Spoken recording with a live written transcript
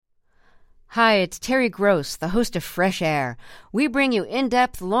Hi, it's Terry Gross, the host of Fresh Air. We bring you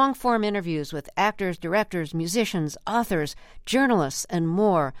in-depth, long-form interviews with actors, directors, musicians, authors, journalists, and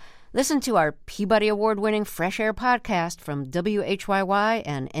more. Listen to our Peabody Award-winning Fresh Air podcast from WHYY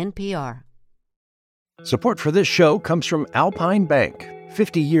and NPR. Support for this show comes from Alpine Bank.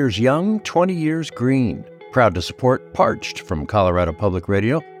 50 years young, 20 years green. Proud to support Parched from Colorado Public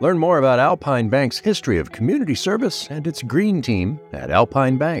Radio. Learn more about Alpine Bank's history of community service and its green team at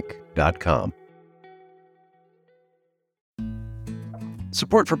alpinebank.com.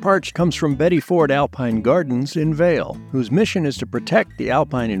 Support for Parched comes from Betty Ford Alpine Gardens in Vail, whose mission is to protect the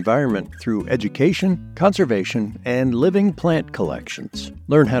alpine environment through education, conservation, and living plant collections.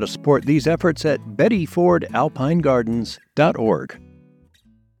 Learn how to support these efforts at bettyfordalpinegardens.org.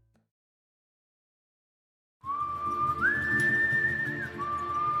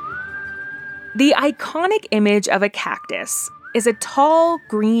 The iconic image of a cactus is a tall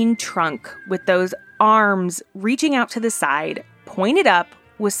green trunk with those arms reaching out to the side, pointed up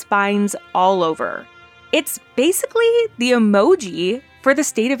with spines all over. It's basically the emoji for the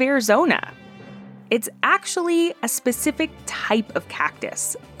state of Arizona. It's actually a specific type of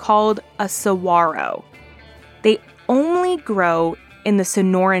cactus called a saguaro. They only grow in the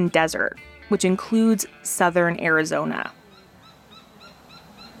Sonoran Desert, which includes southern Arizona.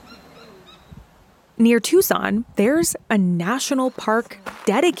 Near Tucson, there's a national park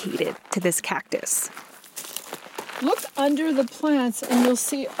dedicated to this cactus. Look under the plants and you'll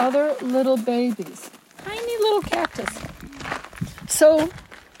see other little babies. Tiny little cactus. So,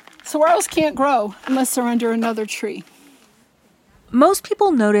 saguaros can't grow unless they're under another tree. Most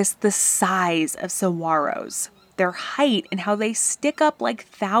people notice the size of saguaros, their height, and how they stick up like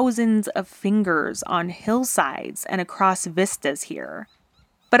thousands of fingers on hillsides and across vistas here.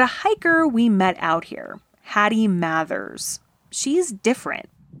 But a hiker we met out here, Hattie Mathers, she's different.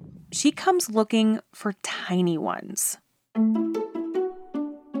 She comes looking for tiny ones.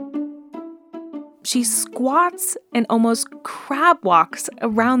 She squats and almost crab walks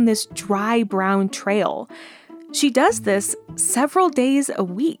around this dry brown trail. She does this several days a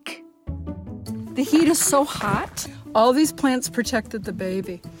week. The heat is so hot. All these plants protected the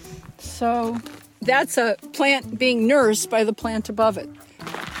baby. So that's a plant being nursed by the plant above it.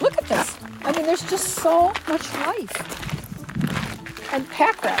 Look at this. I mean, there's just so much life. And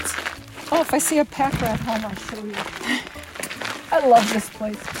pack rats. Oh, if I see a pack rat home, I'll show you. I love this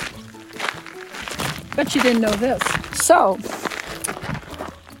place. Bet you didn't know this. So,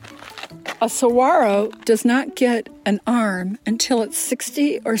 a saguaro does not get an arm until it's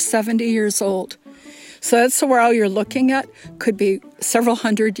 60 or 70 years old. So that saguaro you're looking at could be several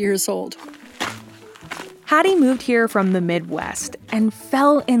hundred years old. Hattie moved here from the Midwest and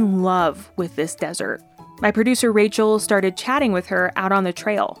fell in love with this desert. My producer Rachel started chatting with her out on the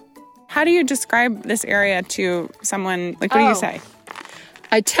trail. How do you describe this area to someone? Like, what do you say?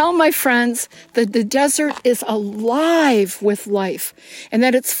 I tell my friends that the desert is alive with life and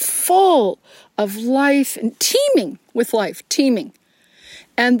that it's full of life and teeming with life, teeming.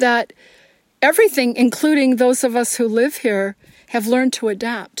 And that everything, including those of us who live here, have learned to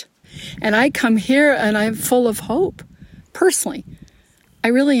adapt. And I come here and I'm full of hope, personally. I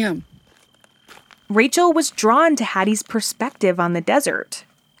really am. Rachel was drawn to Hattie's perspective on the desert.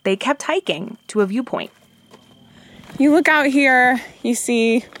 They kept hiking to a viewpoint. You look out here, you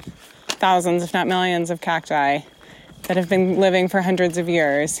see thousands, if not millions, of cacti that have been living for hundreds of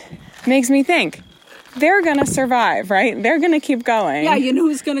years. It makes me think, they're going to survive, right? They're going to keep going. Yeah, you know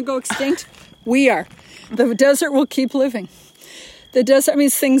who's going to go extinct? We are. The desert will keep living. The desert, I mean,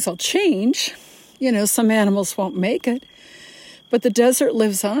 things will change. You know, some animals won't make it. But the desert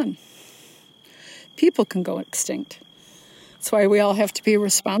lives on. People can go extinct. That's why we all have to be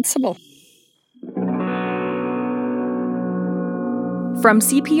responsible. From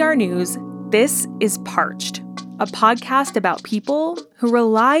CPR News, this is Parched, a podcast about people who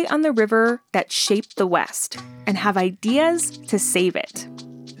rely on the river that shaped the West and have ideas to save it.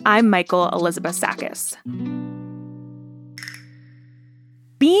 I'm Michael Elizabeth Sakis.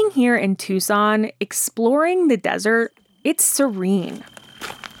 Being here in Tucson, exploring the desert, it's serene.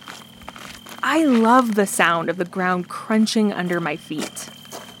 I love the sound of the ground crunching under my feet.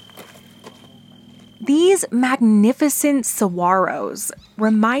 These magnificent saguaros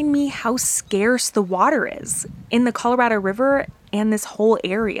remind me how scarce the water is in the Colorado River and this whole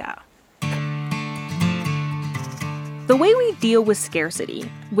area. The way we deal with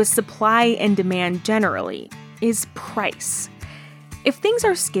scarcity, with supply and demand generally, is price. If things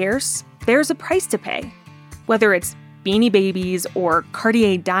are scarce, there's a price to pay, whether it's Beanie Babies or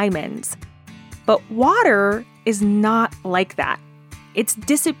Cartier diamonds. But water is not like that. It's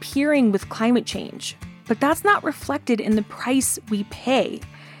disappearing with climate change, but that's not reflected in the price we pay.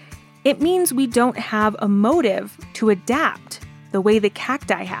 It means we don't have a motive to adapt the way the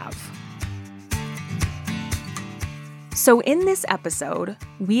cacti have. So in this episode,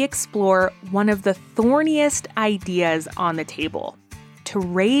 we explore one of the thorniest ideas on the table: to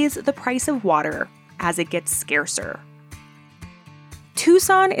raise the price of water as it gets scarcer.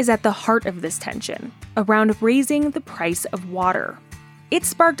 Tucson is at the heart of this tension around raising the price of water. It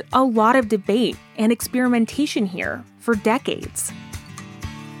sparked a lot of debate and experimentation here for decades.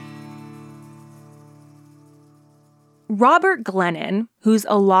 Robert Glennon, who's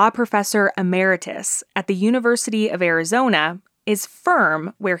a law professor emeritus at the University of Arizona, is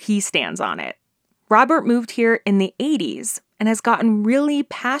firm where he stands on it. Robert moved here in the 80s and has gotten really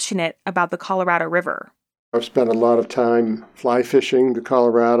passionate about the Colorado River. I've spent a lot of time fly fishing the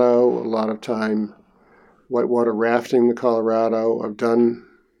Colorado, a lot of time whitewater rafting the Colorado. I've done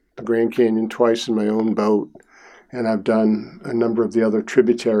the Grand Canyon twice in my own boat, and I've done a number of the other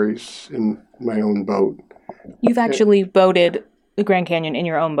tributaries in my own boat. You've actually boated the Grand Canyon in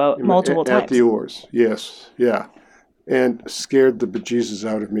your own boat multiple times. At the oars, yes, yeah. And scared the bejesus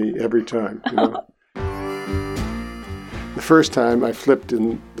out of me every time, you know. The first time I flipped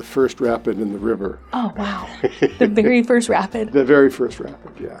in the first rapid in the river. Oh, wow. The very first rapid. The very first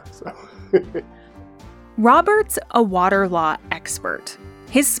rapid, yeah. So. Robert's a water law expert.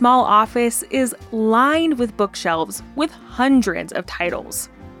 His small office is lined with bookshelves with hundreds of titles.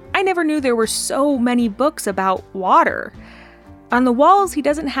 I never knew there were so many books about water. On the walls, he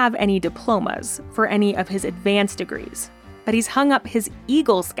doesn't have any diplomas for any of his advanced degrees, but he's hung up his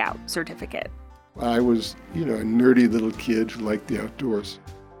Eagle Scout certificate. I was, a nerdy little kid who liked the outdoors.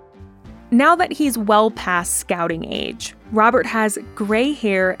 Now that he's well past scouting age, Robert has gray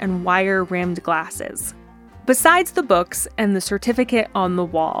hair and wire-rimmed glasses. Besides the books and the certificate on the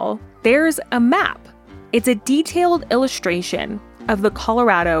wall, there's a map. It's a detailed illustration of the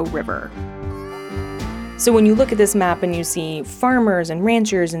Colorado River. So when you look at this map and you see farmers and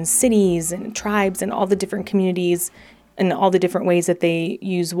ranchers and cities and tribes and all the different communities and all the different ways that they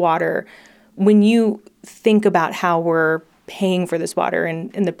use water, when you think about how we're paying for this water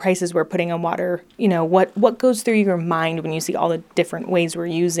and the prices we're putting on water, what goes through your mind when you see all the different ways we're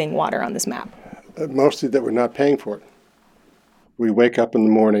using water on this map? Mostly that we're not paying for it. We wake up in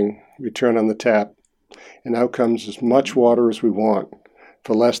the morning, we turn on the tap, and out comes as much water as we want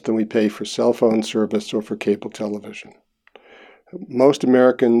for less than we pay for cell phone service or for cable television. Most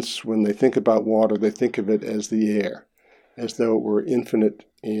Americans, when they think about water, they think of it as the air, as though it were infinite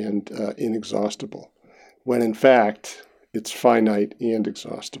and inexhaustible, when in fact, it's finite and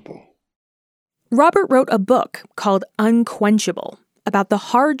exhaustible. Robert wrote a book called Unquenchable about the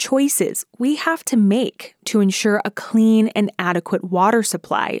hard choices we have to make to ensure a clean and adequate water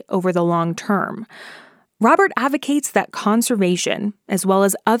supply over the long term. Robert advocates that conservation, as well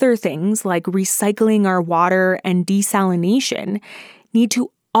as other things like recycling our water and desalination, need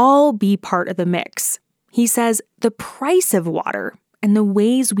to all be part of the mix. He says the price of water and the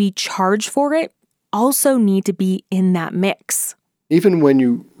ways we charge for it also need to be in that mix. Even when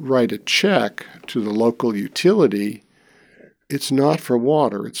you write a check to the local utility, it's not for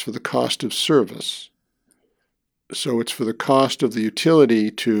water, it's for the cost of service. So it's for the cost of the utility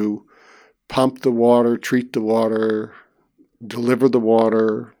to pump the water, treat the water, deliver the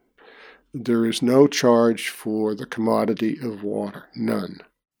water. There is no charge for the commodity of water, none.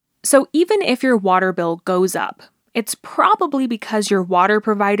 So even if your water bill goes up, it's probably because your water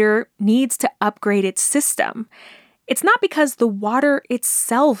provider needs to upgrade its system. It's not because the water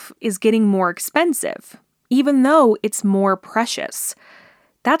itself is getting more expensive, even though it's more precious.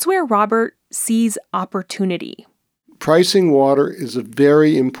 That's where Robert sees opportunity. Pricing water is a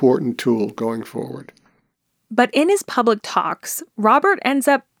very important tool going forward. But in his public talks, Robert ends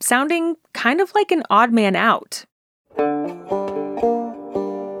up sounding kind of like an odd man out.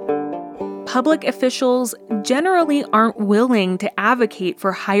 Public officials generally aren't willing to advocate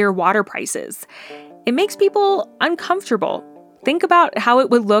for higher water prices. It makes people uncomfortable. Think about how it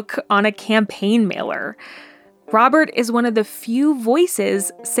would look on a campaign mailer. Robert is one of the few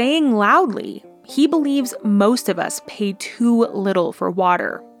voices saying loudly he believes most of us pay too little for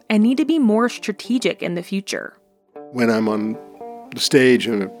water and need to be more strategic in the future. When I'm on the stage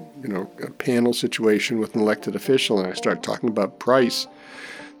in a panel situation with an elected official and I start talking about price,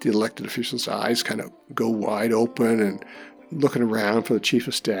 the elected official's eyes kind of go wide open and looking around for the chief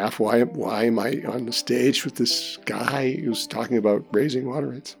of staff. Why am I on the stage with this guy who's talking about raising water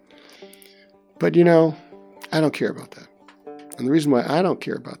rates? But I don't care about that. And the reason why I don't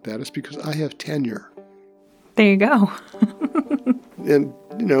care about that is because I have tenure. There you go. And,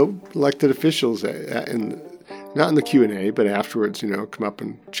 elected officials, and not in the Q&A, but afterwards, come up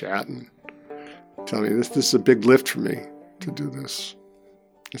and chat and tell me, this is a big lift for me to do this.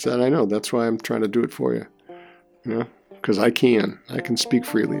 I said, I know, that's why I'm trying to do it for you, because I can speak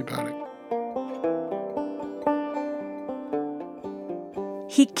freely about it.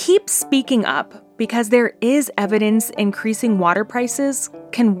 He keeps speaking up because there is evidence increasing water prices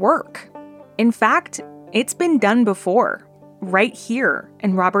can work. In fact, it's been done before, right here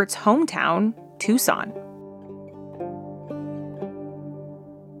in Robert's hometown, Tucson.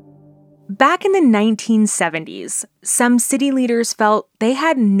 Back in the 1970s, some city leaders felt they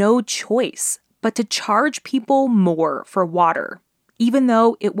had no choice but to charge people more for water, even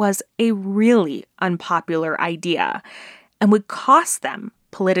though it was a really unpopular idea and would cost them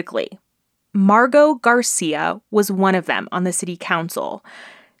politically. Margot Garcia was one of them on the city council.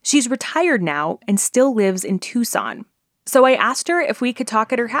 She's retired now and still lives in Tucson. So I asked her if we could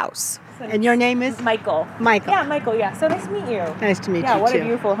talk at her house. And your name is? Michael. Michael. Yeah, Michael, yeah. So nice to meet you. Nice to meet you, Yeah, what too. a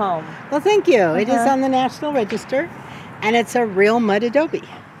beautiful home. Well, thank you. It is on the National Register, and it's a real mud adobe,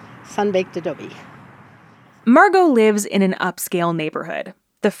 sun-baked adobe. Margot lives in an upscale neighborhood.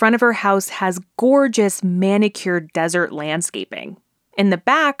 The front of her house has gorgeous manicured desert landscaping. In the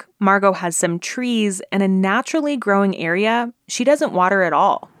back, Margot has some trees and a naturally growing area she doesn't water at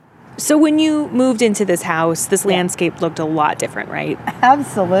all. So when you moved into this house, this landscape looked a lot different, right?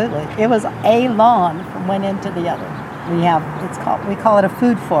 Absolutely. It was a lawn from one end to the other. We call it a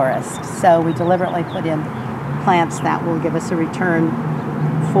food forest. So we deliberately put in plants that will give us a return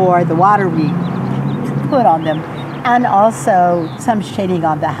for the water we put on them, and also some shading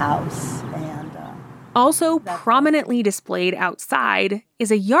on the house. Also prominently displayed outside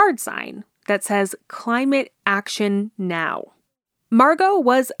is a yard sign that says Climate Action Now. Margot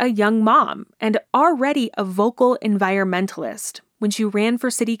was a young mom and already a vocal environmentalist when she ran for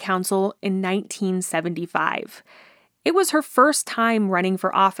city council in 1975. It was her first time running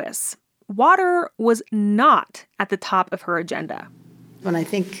for office. Water was not at the top of her agenda. When I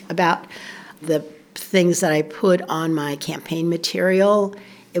think about the things that I put on my campaign material,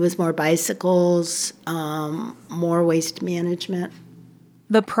 it was more bicycles, more waste management.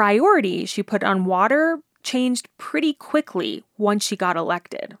 The priority she put on water changed pretty quickly once she got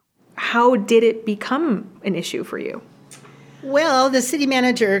elected. How did it become an issue for you? Well, the city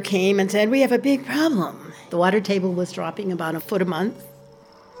manager came and said, we have a big problem. The water table was dropping about a foot a month.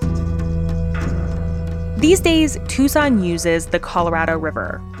 These days, Tucson uses the Colorado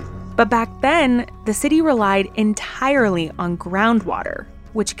River. But back then, the city relied entirely on groundwater,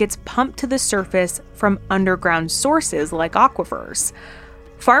 which gets pumped to the surface from underground sources like aquifers.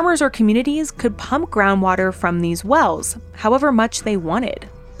 Farmers or communities could pump groundwater from these wells, however much they wanted.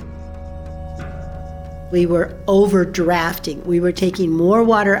 We were overdrafting. We were taking more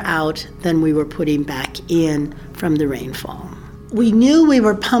water out than we were putting back in from the rainfall. We knew we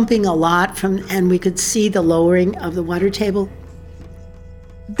were pumping a lot and we could see the lowering of the water table.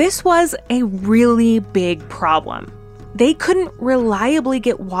 This was a really big problem. They couldn't reliably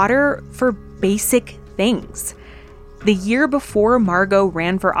get water for basic things. The year before Margot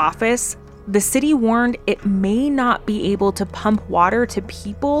ran for office, the city warned it may not be able to pump water to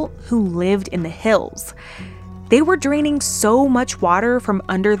people who lived in the hills. They were draining so much water from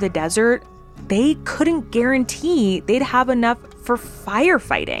under the desert, they couldn't guarantee they'd have enough for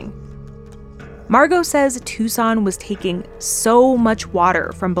firefighting. Margot says Tucson was taking so much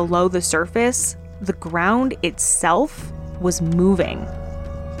water from below the surface, the ground itself was moving.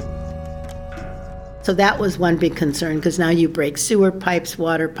 So that was one big concern, because now you break sewer pipes,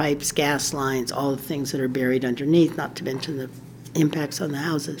 water pipes, gas lines, all the things that are buried underneath, not to mention the impacts on the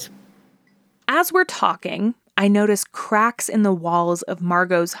houses. As we're talking, I notice cracks in the walls of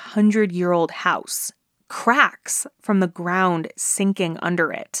Margot's 100-year-old house. Cracks from the ground sinking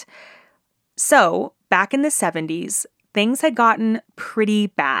under it. So, back in the 70s, things had gotten pretty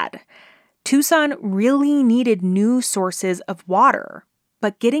bad. Tucson really needed new sources of water,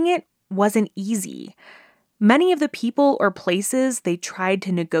 but getting it wasn't easy. Many of the people or places they tried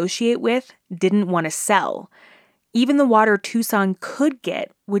to negotiate with didn't want to sell. Even the water Tucson could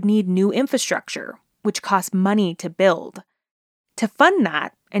get would need new infrastructure, which cost money to build. To fund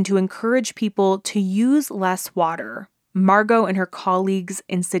that and to encourage people to use less water, Margot and her colleagues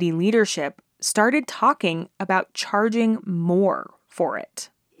in city leadership started talking about charging more for it.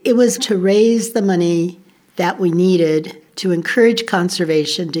 It was to raise the money that we needed to encourage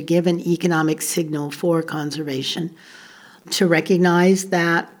conservation, to give an economic signal for conservation, to recognize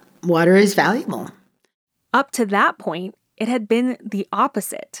that water is valuable. Up to that point, it had been the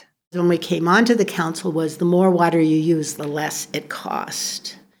opposite. When we came onto the council was the more water you use, the less it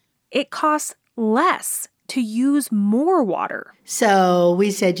cost. It costs less to use more water. So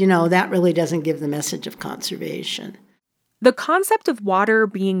we said, that really doesn't give the message of conservation. The concept of water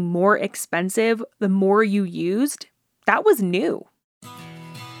being more expensive the more you used, that was new.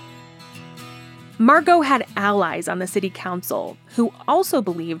 Margot had allies on the city council who also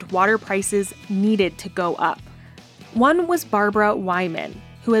believed water prices needed to go up. One was Barbara Wyman,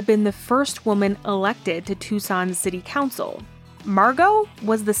 who had been the first woman elected to Tucson's city council. Margot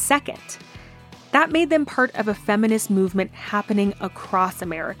was the second. That made them part of a feminist movement happening across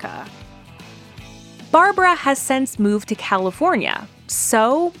America. Barbara has since moved to California.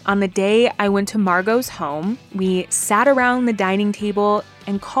 So, on the day I went to Margot's home, we sat around the dining table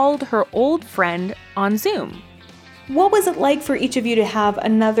and called her old friend on Zoom. What was it like for each of you to have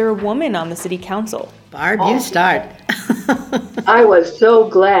another woman on the city council? Barb, you start. I was so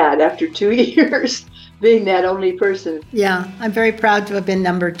glad after 2 years being that only person. Yeah, I'm very proud to have been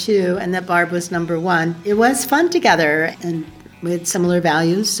number 2 and that Barb was number 1. It was fun together and we had similar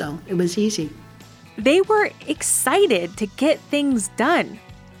values, so it was easy. They were excited to get things done,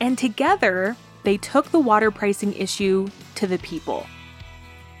 and together they took the water pricing issue to the people.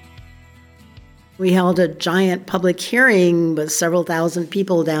 We held a giant public hearing with several thousand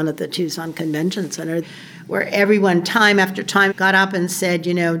people down at the Tucson Convention Center, where everyone time after time got up and said,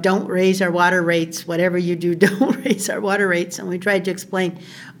 don't raise our water rates. Whatever you do, don't raise our water rates. And we tried to explain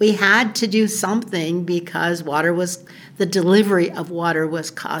we had to do something because the delivery of water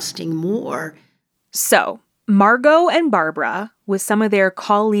was costing more. So, Margot and Barbara, with some of their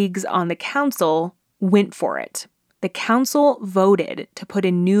colleagues on the council, went for it. The council voted to put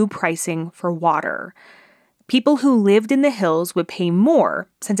in new pricing for water. People who lived in the hills would pay more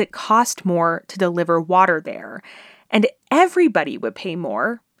since it cost more to deliver water there. And everybody would pay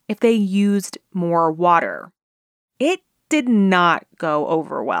more if they used more water. It did not go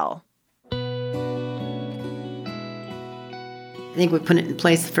over well. I think we put it in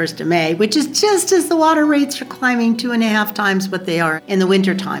place the 1st of May, which is just as the water rates are climbing 2.5 times what they are in the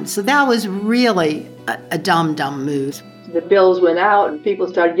wintertime. So that was really a dumb move. The bills went out and people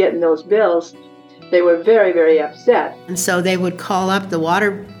started getting those bills. They were very, very upset. And so they would call up the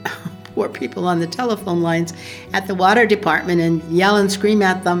water, poor people on the telephone lines at the water department and yell and scream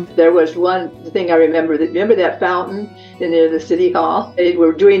at them. There was one thing I remember. Remember that fountain near the city hall? They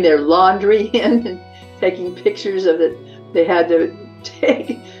were doing their laundry in and taking pictures of it. They had to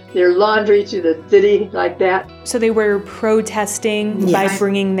take their laundry to the city like that. So they were protesting by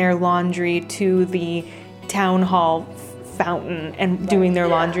bringing their laundry to the town hall fountain and doing their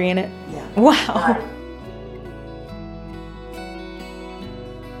laundry in it? Yeah. Wow.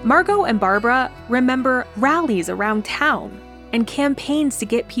 Margot and Barbara remember rallies around town and campaigns to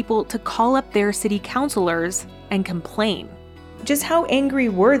get people to call up their city councilors and complain. Just how angry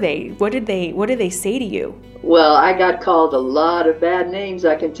were they? What did they say to you? Well, I got called a lot of bad names,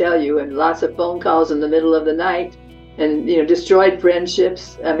 I can tell you, and lots of phone calls in the middle of the night and, destroyed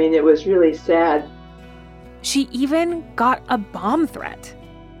friendships. I mean, it was really sad. She even got a bomb threat.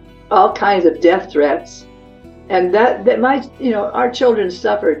 All kinds of death threats. And our children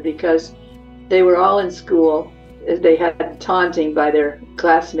suffered because they were all in school. They had taunting by their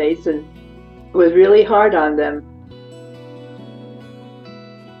classmates and it was really hard on them.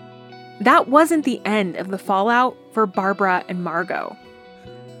 That wasn't the end of the fallout for Barbara and Margot.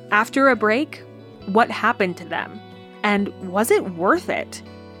 After a break, what happened to them? And was it worth it?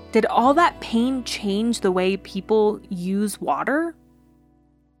 Did all that pain change the way people use water?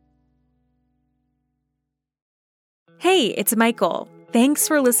 Hey, it's Michael. Thanks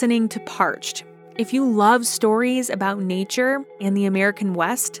for listening to Parched. If you love stories about nature and the American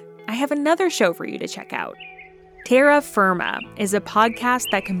West, I have another show for you to check out. Terra Firma is a podcast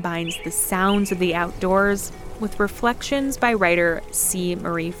that combines the sounds of the outdoors with reflections by writer C.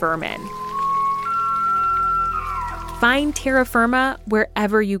 Marie Furman. Find Terra Firma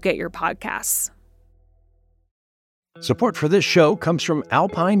wherever you get your podcasts. Support for this show comes from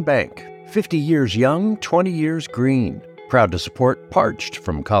Alpine Bank. 50 years young, 20 years green. Proud to support Parched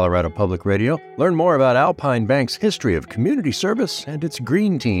from Colorado Public Radio. Learn more about Alpine Bank's history of community service and its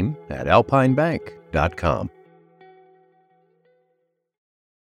green team at alpinebank.com.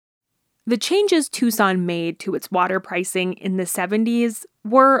 The changes Tucson made to its water pricing in the 70s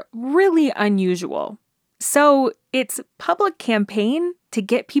were really unusual. So its public campaign to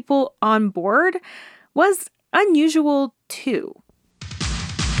get people on board was unusual too.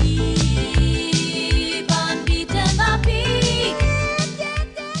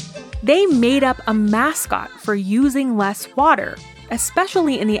 They made up a mascot for using less water,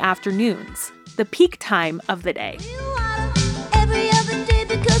 especially in the afternoons, the peak time of the day.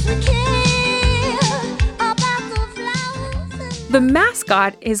 The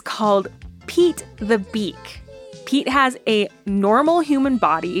mascot is called Pete the Beak. Pete has a normal human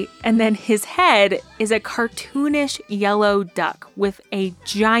body, and then his head is a cartoonish yellow duck with a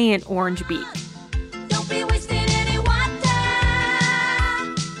giant orange beak. Don't be wasting any water.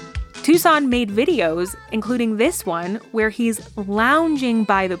 Tucson made videos, including this one, where he's lounging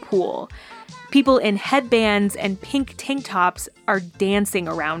by the pool. People in headbands and pink tank tops are dancing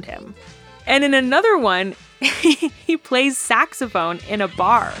around him. And in another one, he plays saxophone in a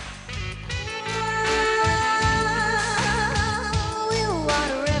bar.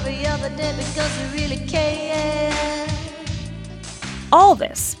 All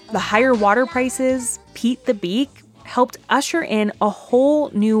this, the higher water prices, Pete the Beak, helped usher in a whole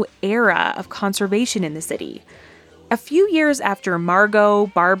new era of conservation in the city. A few years after Margot,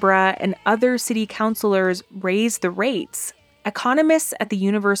 Barbara, and other city councilors raised the rates, economists at the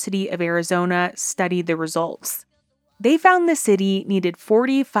University of Arizona studied the results. They found the city needed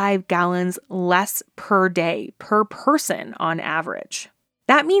 45 gallons less per day per person on average.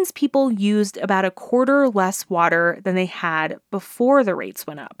 That means people used about a quarter less water than they had before the rates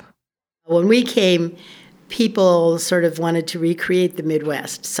went up. When we came, people sort of wanted to recreate the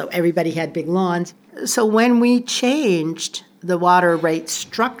Midwest, so everybody had big lawns. So when we changed the water rate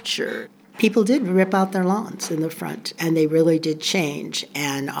structure, people did rip out their lawns in the front, and they really did change,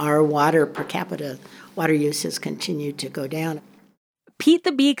 and our water per capita water use has continued to go down. Pete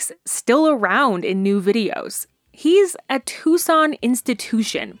the Beak's still around in new videos. He's a Tucson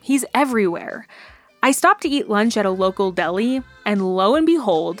institution. He's everywhere. I stopped to eat lunch at a local deli, and lo and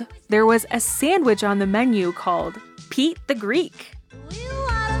behold, there was a sandwich on the menu called Pete the Greek.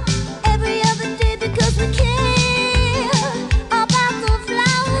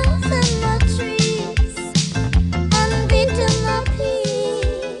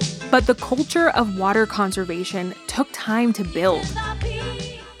 But the culture of water conservation took time to build.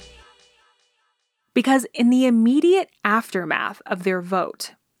 Because in the immediate aftermath of their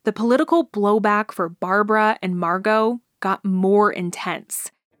vote, the political blowback for Barbara and Margot got more intense.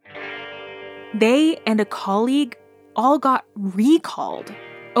 They and a colleague all got recalled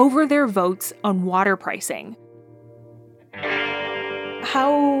over their votes on water pricing.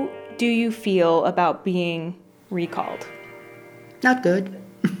 How do you feel about being recalled? Not good.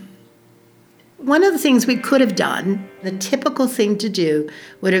 One of the things we could have done, the typical thing to do,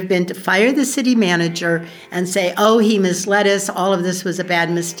 would have been to fire the city manager and say, oh, he misled us, all of this was a bad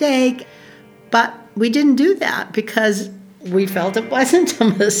mistake. But we didn't do that because we felt it wasn't a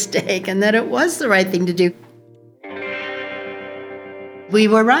mistake and that it was the right thing to do. We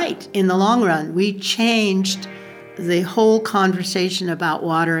were right in the long run. We changed the whole conversation about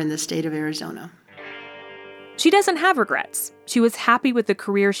water in the state of Arizona. She doesn't have regrets. She was happy with the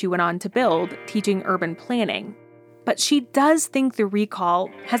career she went on to build, teaching urban planning. But she does think the recall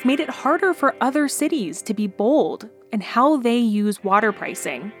has made it harder for other cities to be bold in how they use water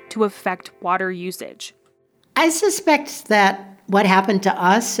pricing to affect water usage. I suspect that what happened to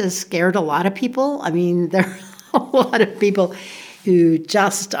us has scared a lot of people. I mean, there are a lot of people who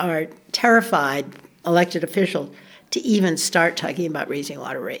just are terrified, elected officials, to even start talking about raising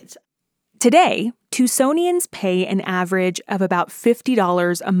water rates. Today, Tucsonians pay an average of about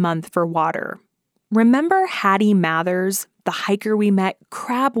 $50 a month for water. Remember Hattie Mathers, the hiker we met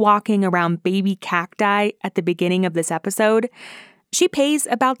crab walking around baby cacti at the beginning of this episode? She pays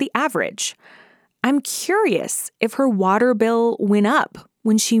about the average. I'm curious if her water bill went up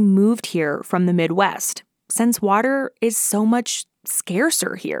when she moved here from the Midwest, since water is so much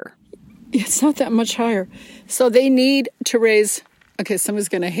scarcer here. It's not that much higher. So they need to raise... Okay, someone's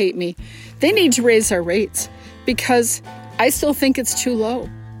going to hate me. They need to raise our rates because I still think it's too low.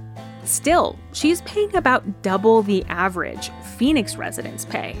 Still, she's paying about double the average Phoenix residents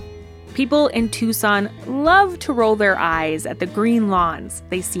pay. People in Tucson love to roll their eyes at the green lawns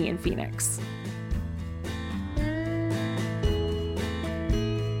they see in Phoenix.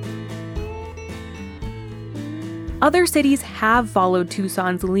 Other cities have followed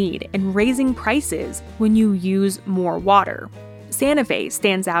Tucson's lead in raising prices when you use more water. Santa Fe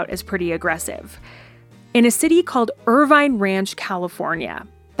stands out as pretty aggressive. In a city called Irvine Ranch, California,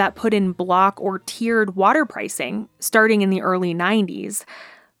 that put in block or tiered water pricing starting in the early 90s,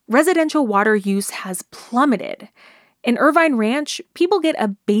 residential water use has plummeted. In Irvine Ranch, people get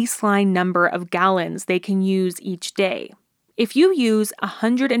a baseline number of gallons they can use each day. If you use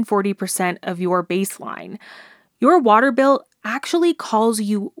 140% of your baseline, your water bill actually calls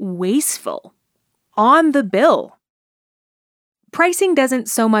you wasteful on the bill. Pricing doesn't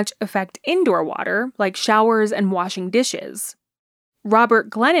so much affect indoor water, like showers and washing dishes. Robert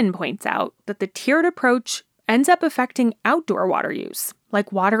Glennon points out that the tiered approach ends up affecting outdoor water use,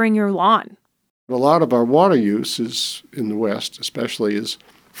 like watering your lawn. A lot of our water use is, in the West especially, is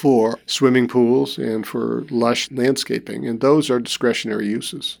for swimming pools and for lush landscaping, and those are discretionary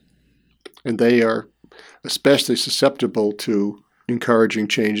uses. And they are especially susceptible to encouraging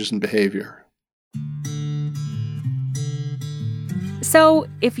changes in behavior. So,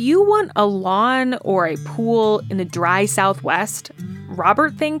 if you want a lawn or a pool in the dry Southwest,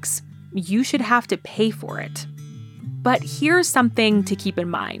 Robert thinks you should have to pay for it. But here's something to keep in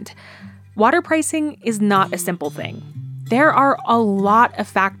mind. Water pricing is not a simple thing. There are a lot of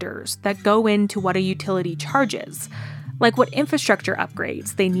factors that go into what a utility charges, like what infrastructure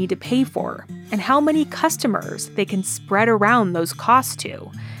upgrades they need to pay for and how many customers they can spread around those costs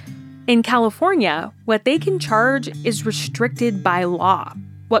to. In California, what they can charge is restricted by law.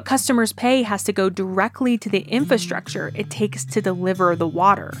 What customers pay has to go directly to the infrastructure it takes to deliver the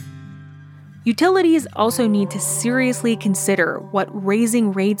water. Utilities also need to seriously consider what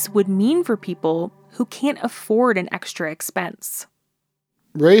raising rates would mean for people who can't afford an extra expense.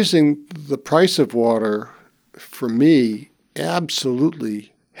 Raising the price of water, for me,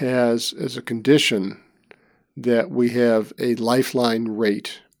 absolutely has as a condition that we have a lifeline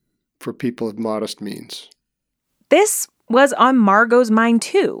rate for people of modest means. This was on Margot's mind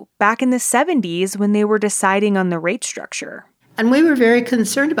too, back in the 70s when they were deciding on the rate structure. And we were very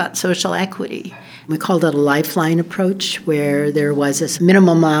concerned about social equity. We called it a lifeline approach, where there was this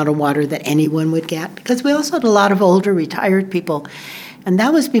minimum amount of water that anyone would get, because we also had a lot of older retired people. And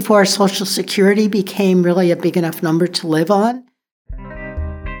that was before Social Security became really a big enough number to live on.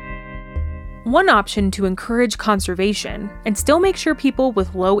 One option to encourage conservation and still make sure people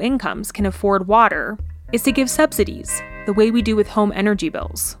with low incomes can afford water is to give subsidies, the way we do with home energy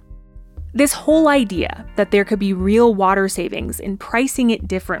bills. This whole idea that there could be real water savings in pricing it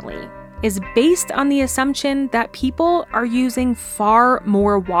differently is based on the assumption that people are using far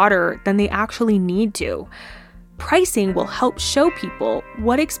more water than they actually need to. Pricing will help show people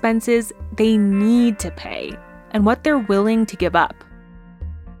what expenses they need to pay and what they're willing to give up.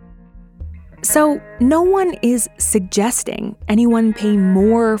 So, no one is suggesting anyone pay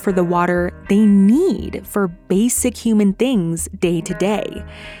more for the water they need for basic human things day to day.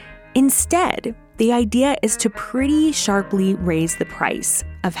 Instead, the idea is to pretty sharply raise the price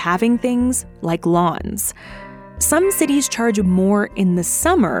of having things like lawns. Some cities charge more in the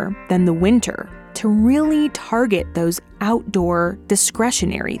summer than the winter to really target those outdoor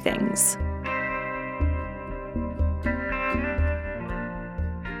discretionary things.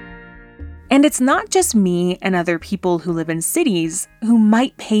 And it's not just me and other people who live in cities who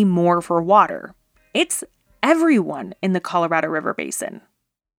might pay more for water. It's everyone in the Colorado River Basin.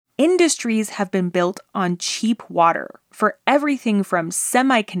 Industries have been built on cheap water for everything from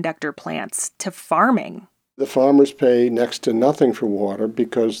semiconductor plants to farming. The farmers pay next to nothing for water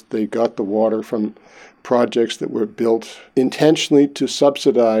because they got the water from projects that were built intentionally to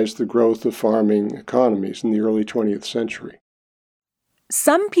subsidize the growth of farming economies in the early 20th century.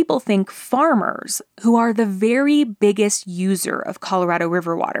 Some people think farmers, who are the very biggest user of Colorado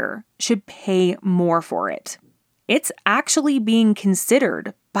River water, should pay more for it. It's actually being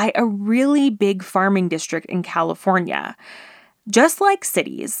considered by a really big farming district in California. Just like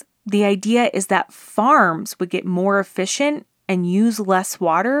cities, the idea is that farms would get more efficient and use less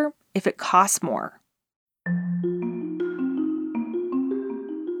water if it costs more.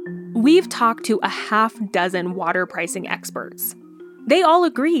 We've talked to a half dozen water pricing experts. They all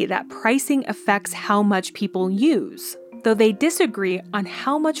agree that pricing affects how much people use, though they disagree on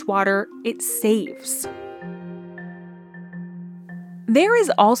how much water it saves. There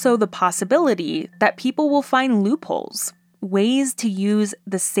is also the possibility that people will find loopholes, ways to use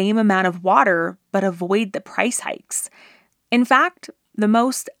the same amount of water but avoid the price hikes. In fact, the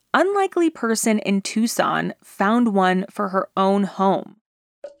most unlikely person in Tucson found one for her own home.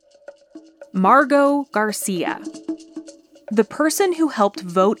 Margot Garcia, the person who helped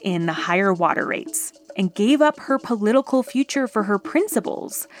vote in the higher water rates and gave up her political future for her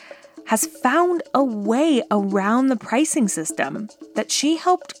principles, has found a way around the pricing system that she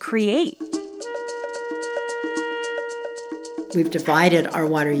helped create. We've divided our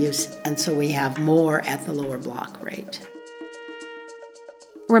water use, and so we have more at the lower block rate.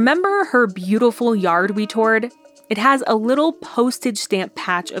 Remember her beautiful yard we toured? It has a little postage stamp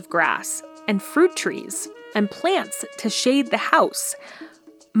patch of grass and fruit trees and plants to shade the house.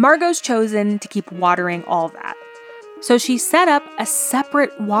 Margot's chosen to keep watering all that. So she set up a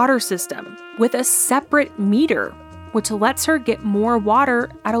separate water system with a separate meter which lets her get more water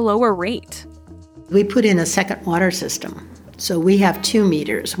at a lower rate. We put in a second water system. So we have 2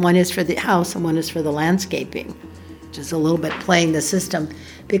 meters. One is for the house and one is for the landscaping, which is a little bit playing the system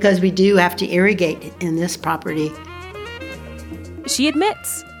because we do have to irrigate in this property. She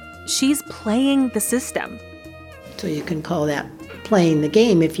admits she's playing the system. So you can call that playing the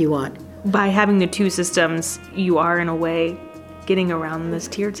game if you want. By having the 2 systems, you are in a way getting around this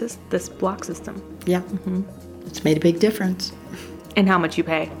tiered system, this block system. Yeah. It's made a big difference. And how much you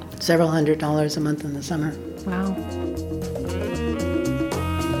pay? Several $100s a month in the summer. Wow.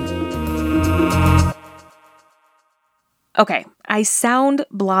 Okay, I sound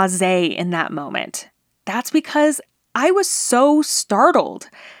blasé in that moment. That's because I was so startled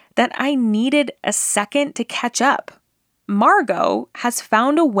that I needed a second to catch up. Margot has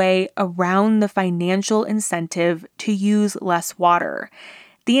found a way around the financial incentive to use less water.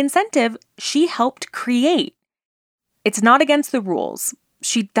 The incentive she helped create. It's not against the rules.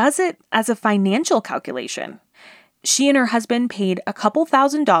 She does it as a financial calculation. She and her husband paid a couple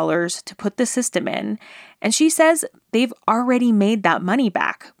 $1,000s to put the system in, and she says they've already made that money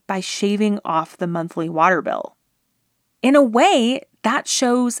back by shaving off the monthly water bill. In a way, that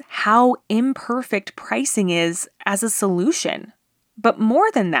shows how imperfect pricing is as a solution. But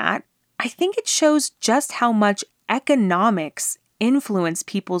more than that, I think it shows just how much economics influence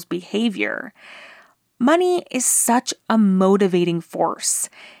people's behavior. Money is such a motivating force.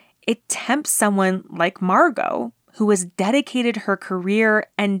 It tempts someone like Margot, who has dedicated her career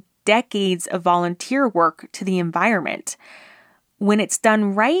and decades of volunteer work to the environment. When it's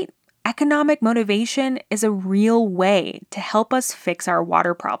done right, economic motivation is a real way to help us fix our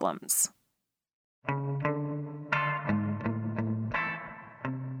water problems.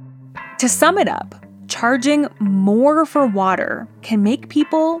 To sum it up, charging more for water can make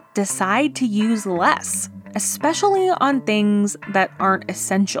people decide to use less, especially on things that aren't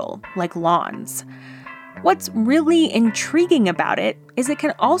essential, like lawns. What's really intriguing about it is it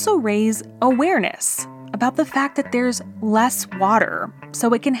can also raise awareness about the fact that there's less water,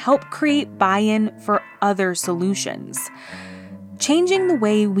 so it can help create buy-in for other solutions. Changing the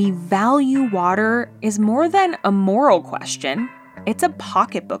way we value water is more than a moral question, it's a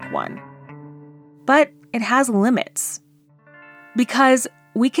pocketbook one. But it has limits. Because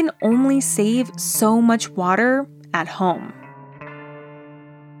we can only save so much water at home.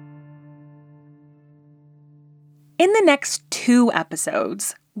 In the next 2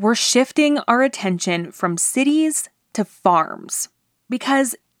 episodes, we're shifting our attention from cities to farms.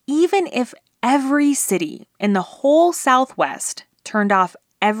 Because even if every city in the whole Southwest turned off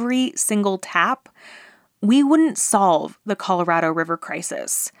every single tap, we wouldn't solve the Colorado River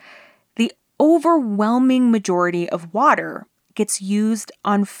crisis. The overwhelming majority of water gets used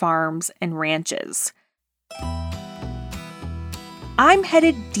on farms and ranches. I'm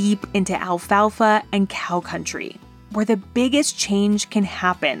headed deep into alfalfa and cow country, where the biggest change can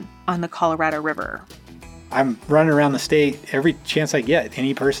happen on the Colorado River. I'm running around the state every chance I get,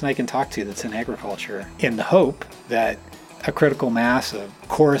 any person I can talk to that's in agriculture, in the hope that a critical mass, a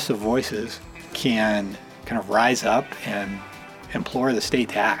chorus of voices can kind of rise up and implore the state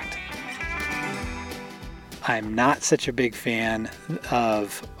to act. I'm not such a big fan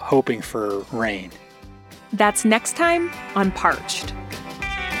of hoping for rain. That's next time on Parched.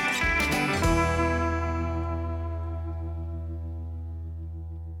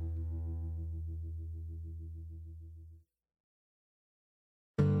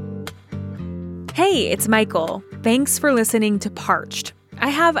 Hey, it's Michael. Thanks for listening to Parched. I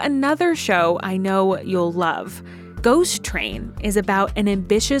have another show I know you'll love. Ghost Train is about an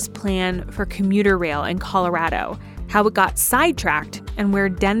ambitious plan for commuter rail in Colorado, how it got sidetracked, and where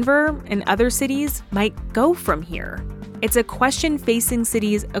Denver and other cities might go from here. It's a question facing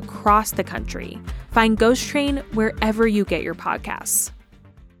cities across the country. Find Ghost Train wherever you get your podcasts.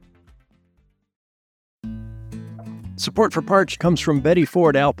 Support for Parched comes from Betty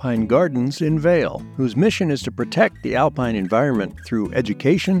Ford Alpine Gardens in Vail, whose mission is to protect the alpine environment through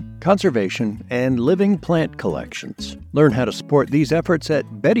education, conservation, and living plant collections. Learn how to support these efforts at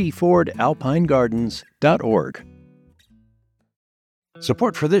bettyfordalpinegardens.org.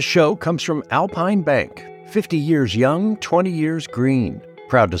 Support for this show comes from Alpine Bank, 50 years young, 20 years green.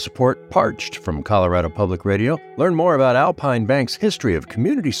 Proud to support Parched from Colorado Public Radio. Learn more about Alpine Bank's history of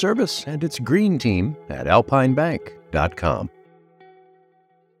community service and its green team at alpinebank.com.